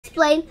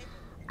explain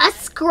a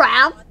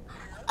scrap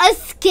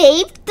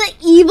escaped the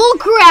evil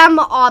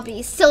grandma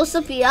obby. So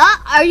Sophia,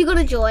 are you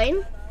gonna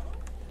join?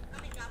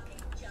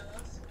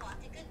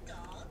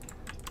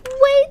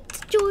 Wait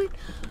to join.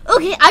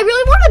 Okay, I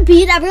really want to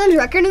beat everyone's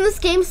record in this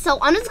game, so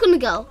I'm just gonna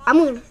go. I'm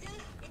gonna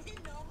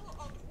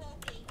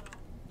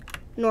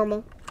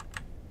normal.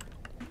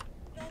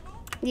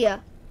 Yeah.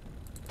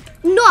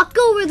 Knock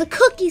over the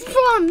cookies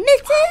from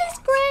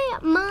Mrs.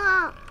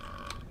 Grandma.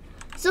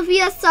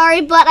 Sophia,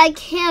 sorry, but I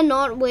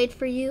cannot wait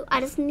for you. I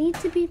just need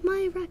to beat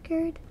my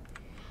record.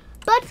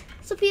 But,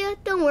 Sophia,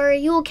 don't worry.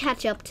 You will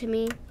catch up to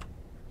me.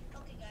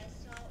 Okay, guys,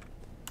 so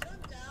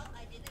turns out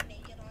I didn't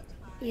make it on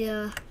time.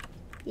 Yeah.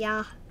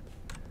 Yeah.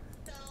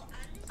 So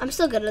I'm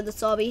so good at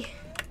this obby.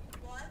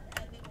 what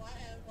everyone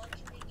and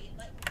watching the game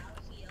right now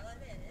here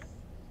is.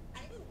 I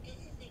think this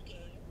is the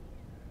game.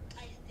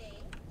 I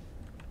think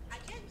I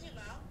can't zoom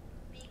out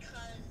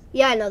because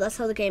Yeah, I know. That's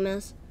how the game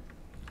is.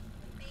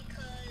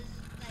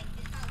 like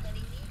it's not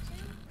letting me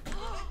to.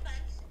 My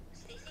friends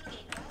Stacy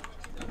Gamer,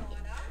 which is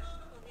Alana,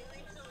 her real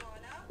name is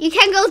Alana. You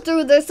can't go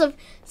through this,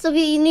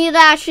 Sophia. You need to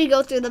actually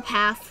go through the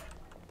path.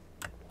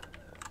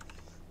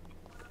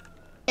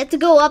 You have to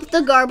go up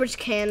the garbage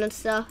can and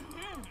stuff.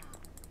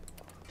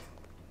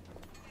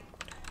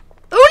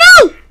 Oh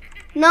no!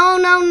 No,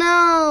 no,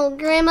 no.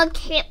 Grandma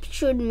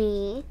captured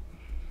me.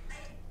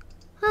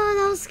 Oh,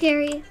 that was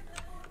scary.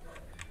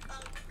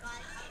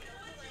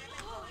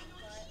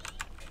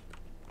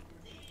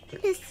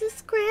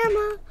 Mrs.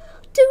 Grandma,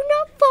 do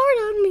not fart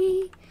on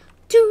me.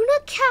 Do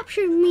not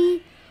capture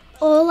me.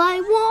 All I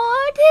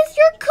want is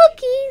your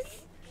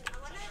cookies.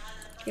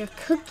 Your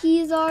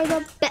cookies are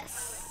the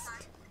best.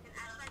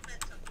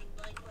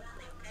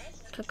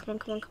 Come on,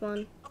 come on, come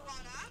on.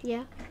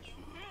 Yeah.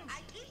 I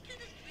came to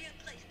this weird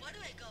place. Where do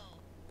I go?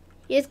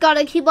 You just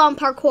gotta keep on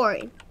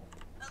parkouring.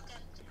 Okay.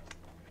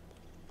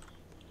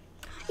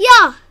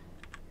 Yeah.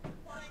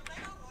 Well, like right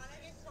now,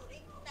 Alana is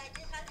holding. I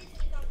just have to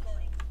keep on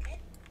going.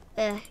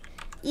 Okay.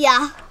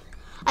 Yeah.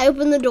 I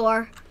opened the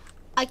door.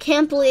 I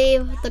can't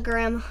believe the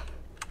grandma.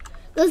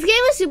 This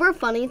game is super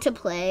funny to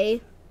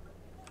play.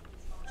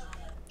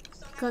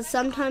 Because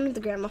sometimes the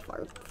grandma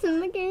farts in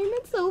the game.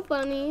 It's so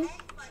funny.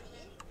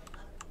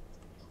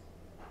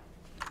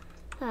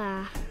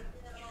 Ah.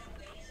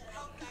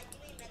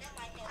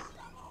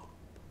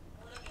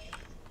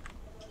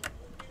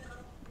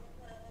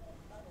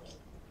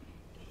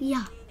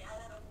 Yeah.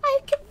 I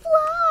can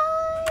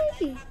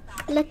fly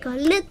like a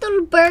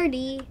little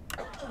birdie.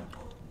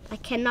 I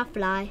cannot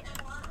fly.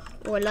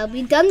 Or I'll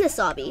be done this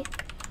obby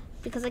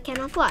because I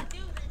cannot fly.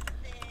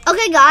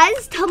 Okay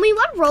guys, tell me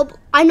what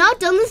I'm not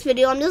done this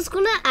video. I'm just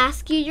gonna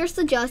ask you your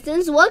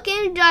suggestions. What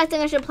game do I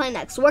think I should play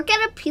next? Work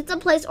at a pizza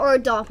place or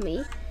Adopt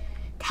Me?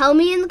 Tell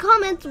me in the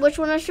comments which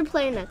one I should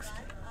play next.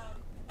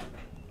 I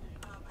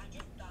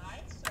just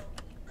died, so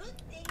good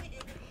thing we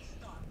didn't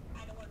restart.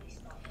 I don't want to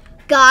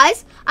restart.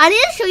 Guys, I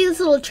need to show you this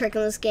little trick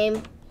in this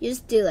game. You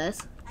just do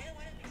this. I don't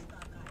want to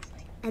restart,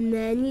 guys. And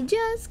then you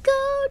just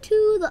go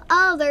to the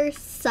other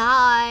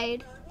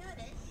side.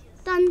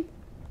 Done.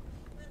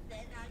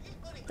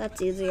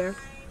 That's easier.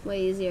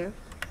 Way easier.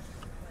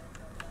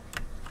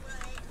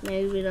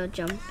 Maybe we don't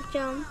jump,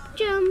 jump,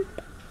 jump,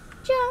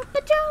 jump,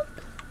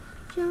 jump,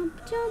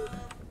 jump, jump.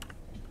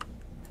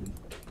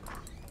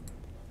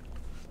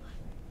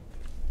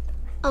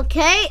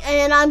 Okay,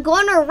 and I'm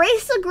going to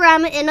race the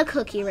grandma in a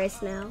cookie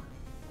race now.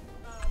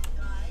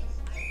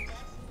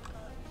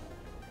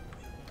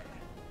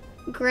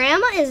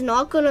 Grandma is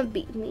not going to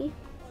beat me.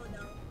 Oh no.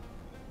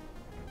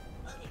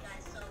 Okay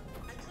guys, so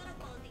I'm just gonna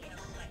follow the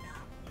arrows right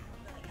now.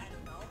 Like, I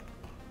don't know.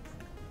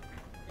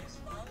 Just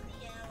follow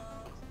the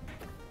arrows.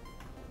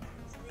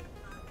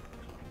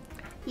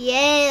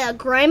 Yeah,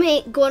 Grandma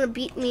ain't going to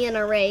beat me in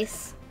a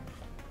race.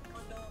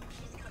 Oh no,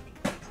 she's coming.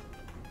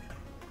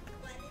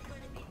 Gwen is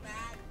gonna be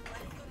mad.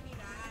 Gwen is gonna be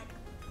mad.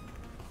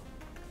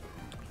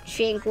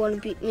 She ain't going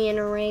to beat me in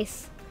a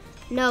race.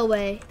 No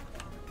way.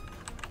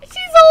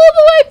 She's all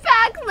the way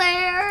back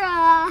there.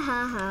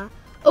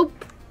 Oh,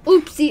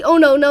 oopsie. Oh,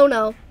 no, no,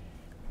 no.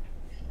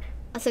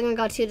 I think I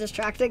got too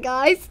distracted,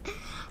 guys.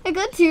 I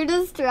got too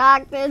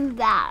distracted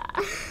that.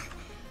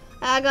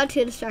 I got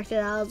too distracted.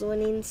 I was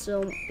winning,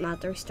 so I'm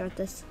not to restart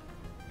this.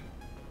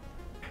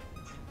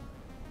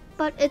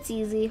 But it's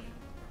easy.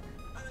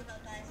 Oh no,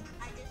 guys,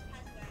 I just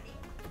passed Granny.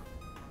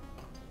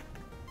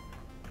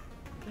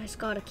 I just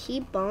gotta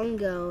keep on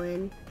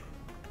going.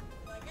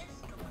 So I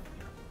just go on.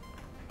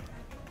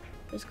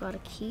 Just gotta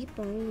keep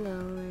on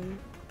going.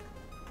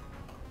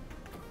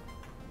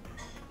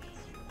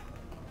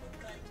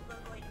 Guys, we're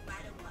going no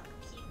matter what.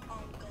 Keep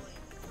on going.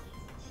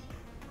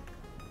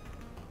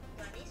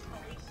 Granny's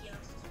probably here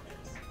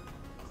very soon.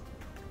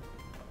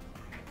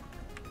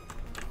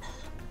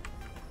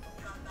 Oh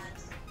god,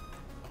 guys.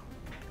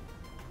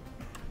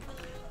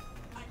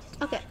 I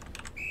just Okay.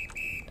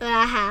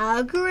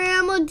 How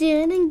Grandma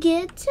didn't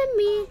get to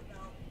me. no,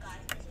 guys,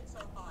 this is so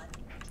hard.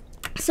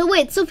 So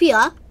wait,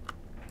 Sophia,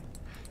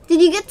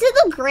 did you get to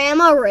the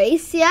grandma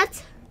race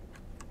yet?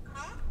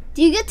 Huh?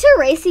 Do you get to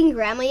racing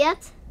grandma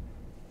yet?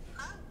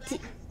 Huh?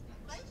 Did-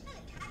 Gwen's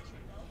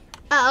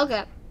Oh,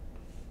 okay.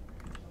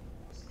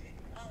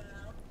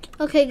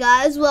 Okay,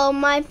 guys. Well,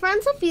 my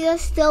friend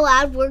Sophia's still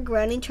out where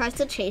Granny tries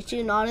to chase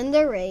you, not in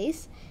the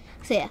race.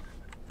 So, yeah.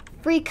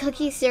 Free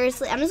cookie,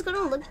 seriously. I'm just going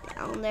to look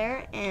down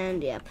there,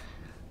 and yep.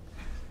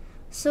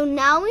 So,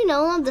 now we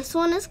know this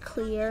one is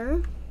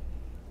clear.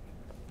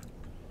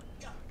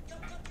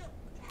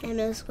 I'm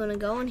just going to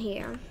go in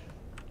here.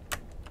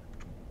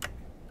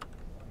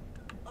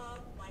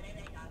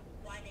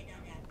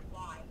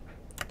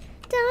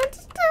 Dun, dun,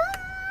 dun.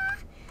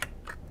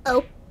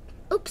 Oh,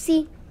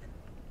 oopsie.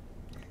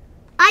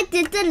 I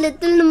did a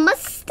little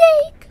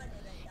mistake.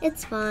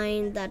 It's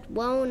fine. That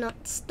will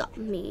not stop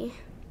me.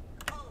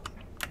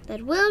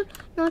 That will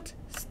not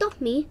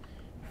stop me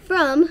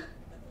from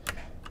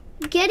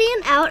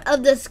getting out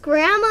of this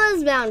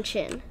grandma's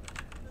mansion.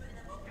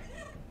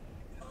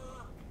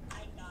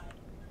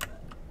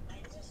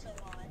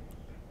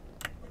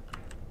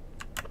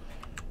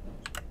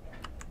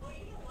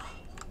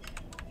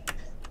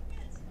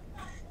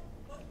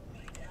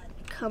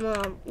 Come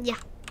on. Yeah.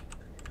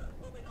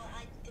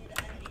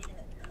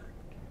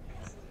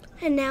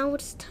 And now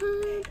it's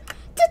time.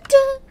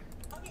 Da-da.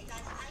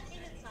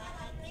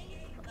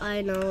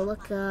 I know,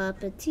 look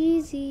up. It's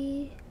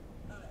easy.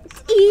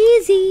 It's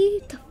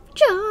easy to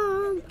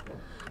jump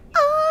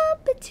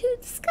up into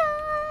the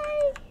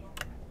sky.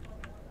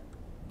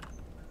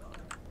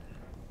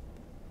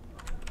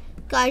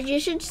 Guys, you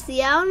should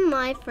see on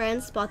my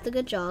friend Spot the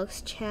Good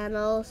Jogs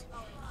channels.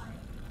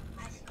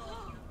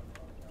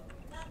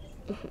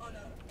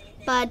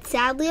 But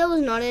sadly, I was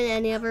not in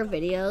any of her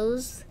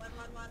videos.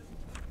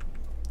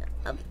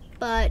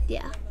 But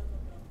yeah.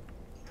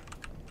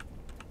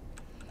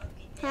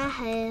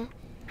 Haha.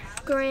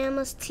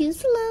 Grandma's too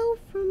slow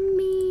for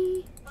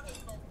me.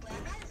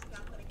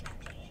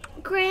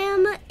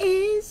 Grandma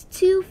is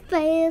too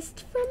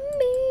fast for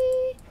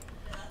me.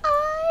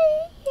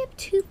 I am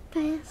too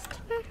fast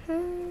for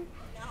her.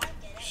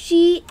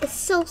 She is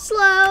so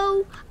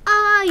slow.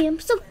 I am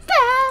so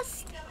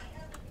fast.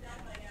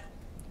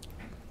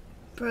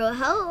 Bro,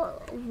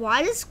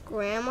 why does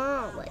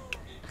Grandma, like,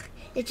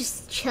 it's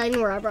just chilling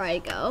wherever I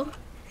go?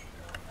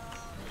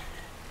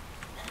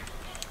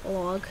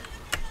 Log.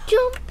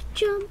 Jump,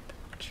 jump,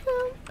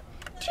 jump,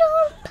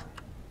 jump.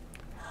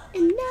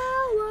 And now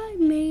I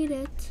made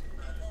it.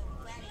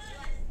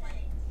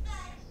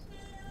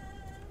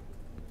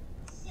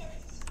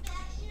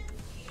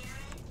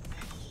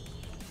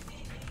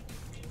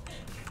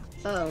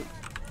 Oh.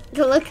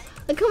 Look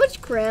how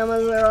much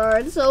grandmas there are.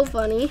 It's so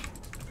funny.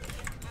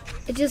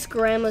 It's just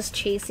grandma's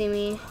chasing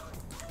me.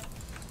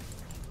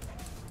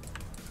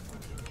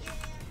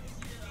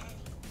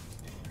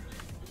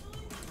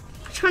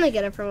 I'm trying to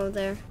get it from over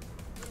there.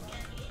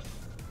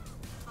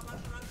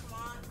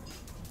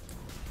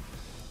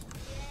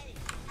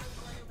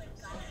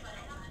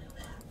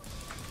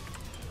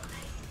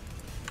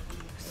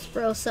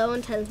 Bro, so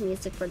intense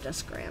music for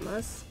just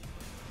grandmas.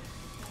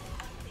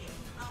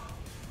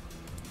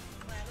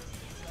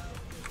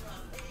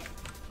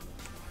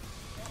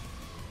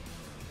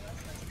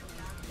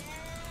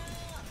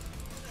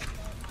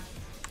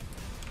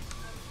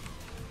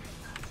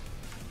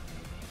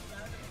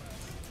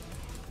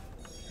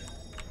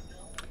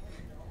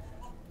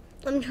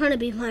 I'm trying to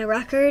beat my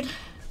record,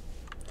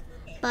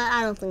 but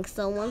I don't think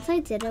so. Once I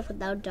did it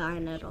without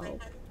dying at all.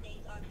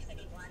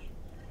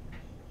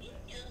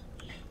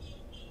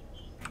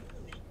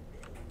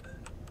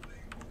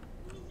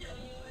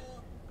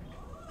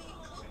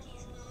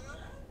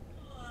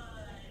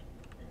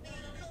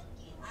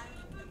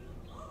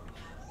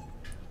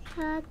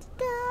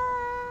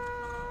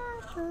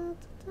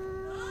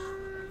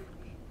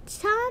 It's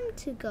time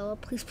to go.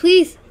 Please,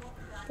 please.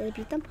 Did I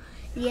beat them?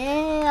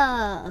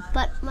 Yeah,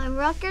 but my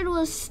record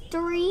was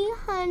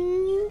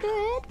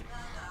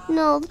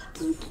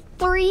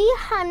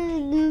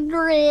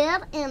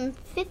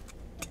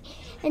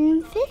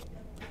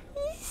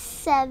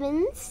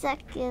 357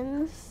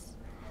 seconds,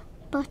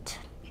 but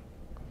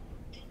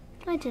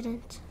I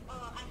didn't.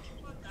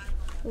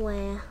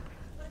 Well,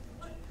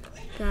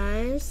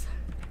 guys,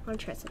 I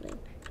want to try something.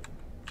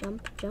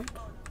 Jump, jump.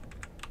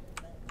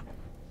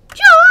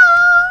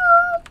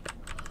 Jump!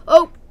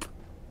 Oh!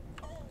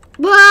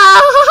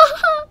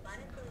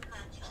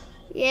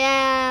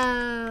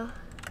 Yeah.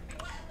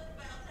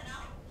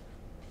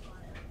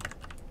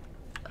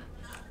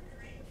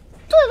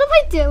 What am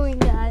I doing,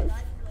 guys?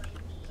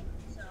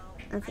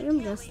 I think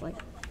I'm just like...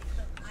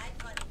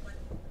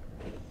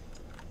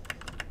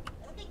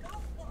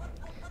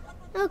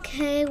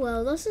 Okay,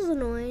 well, this is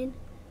annoying.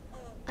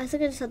 I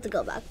think I just have to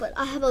go back, but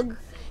I have an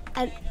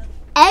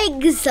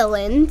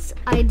excellent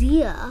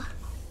idea.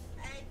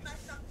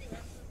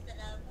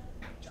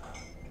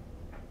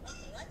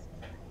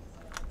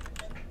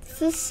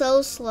 This is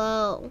so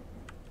slow.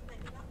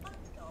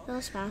 That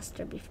was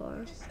faster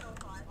before.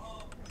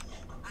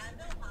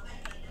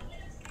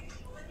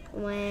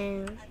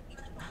 Wow.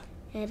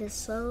 It is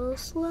so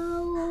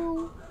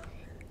slow.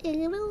 It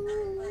is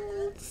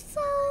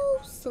so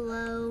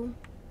slow.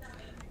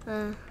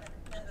 I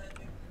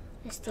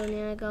still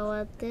need to go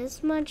up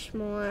this much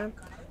more.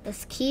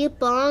 Let's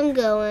keep on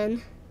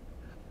going.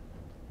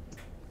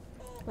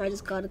 I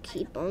just gotta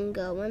keep on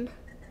going.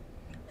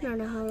 I don't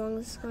know how long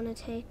this is gonna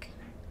take,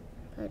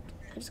 but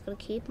I just gotta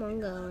keep on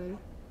going.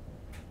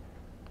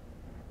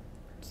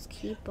 Just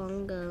keep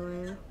on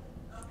going.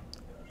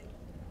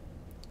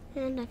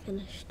 And I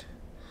finished.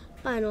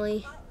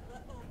 Finally.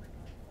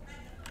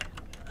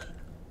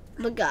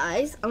 But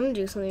guys, I'm gonna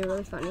do something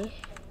really funny.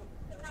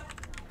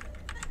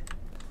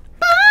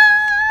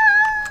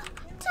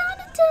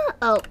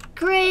 Oh,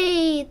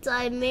 great!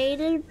 I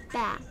made it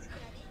back.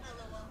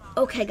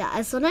 Okay,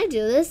 guys, when I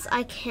do this,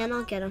 I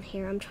cannot get on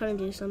here. I'm trying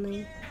to do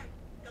something.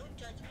 Don't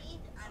judge me.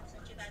 I'm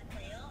such a bad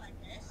player at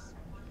this.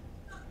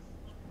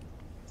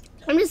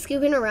 I'm just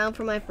scooping around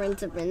for my friend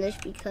to finish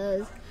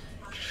because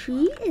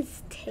she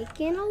is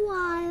taking a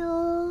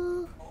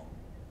while.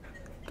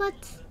 But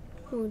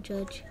won't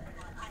judge.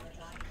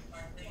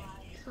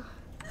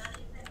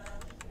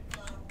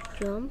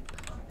 Jump.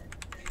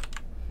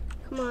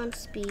 Come on,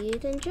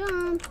 speed and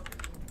jump.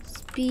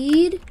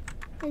 Speed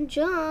and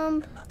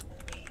jump.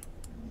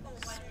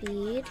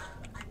 Speed.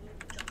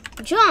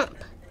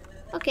 Jump.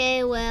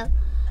 Okay, well.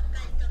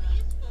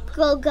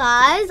 Go,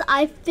 guys.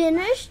 I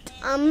finished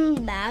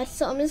that,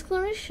 so I'm just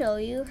going to show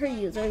you her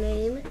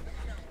username.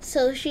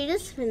 So she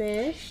just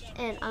finished,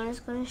 and I'm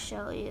just going to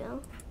show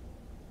you.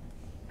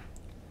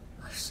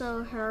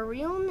 So her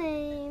real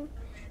name.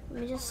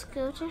 Let me just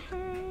go to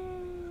her.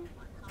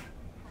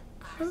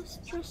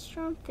 Post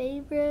restaurant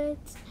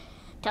favorites.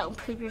 Don't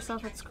poop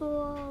yourself at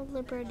school.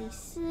 Liberty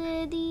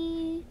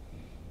City.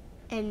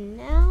 And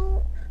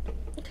now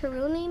her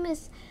real name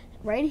is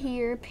right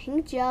here.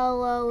 Pink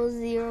Jello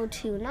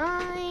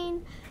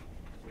 029.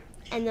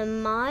 And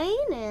then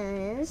mine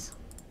is,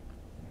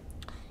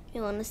 if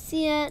you want to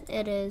see it,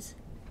 it is.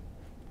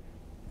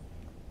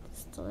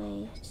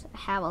 I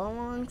have a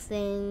long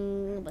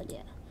thing, but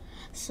yeah.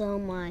 So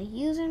my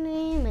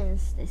username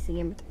is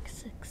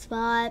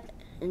StacyGamer365.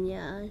 And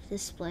yeah,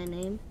 display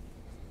name.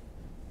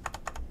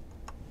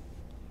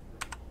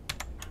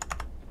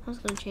 I was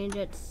gonna change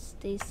it to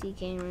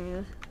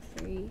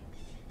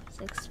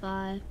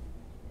StacyGamer365.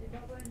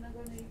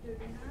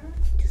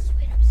 Just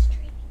wait, I'm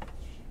streaming.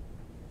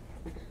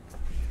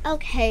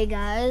 Okay,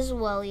 guys.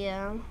 Well,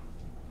 yeah.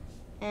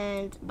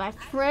 And my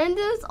friend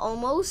is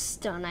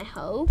almost done. I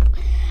hope.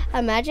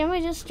 Imagine if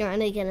I just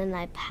joined again and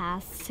I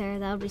passed her.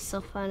 That would be so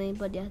funny.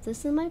 But yeah,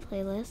 this is my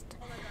playlist.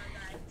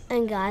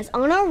 And guys,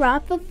 I'm gonna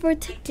wrap up for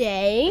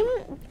today.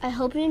 I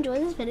hope you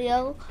enjoyed this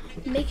video.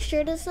 Make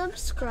sure to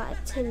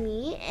subscribe to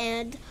me,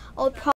 and I'll probably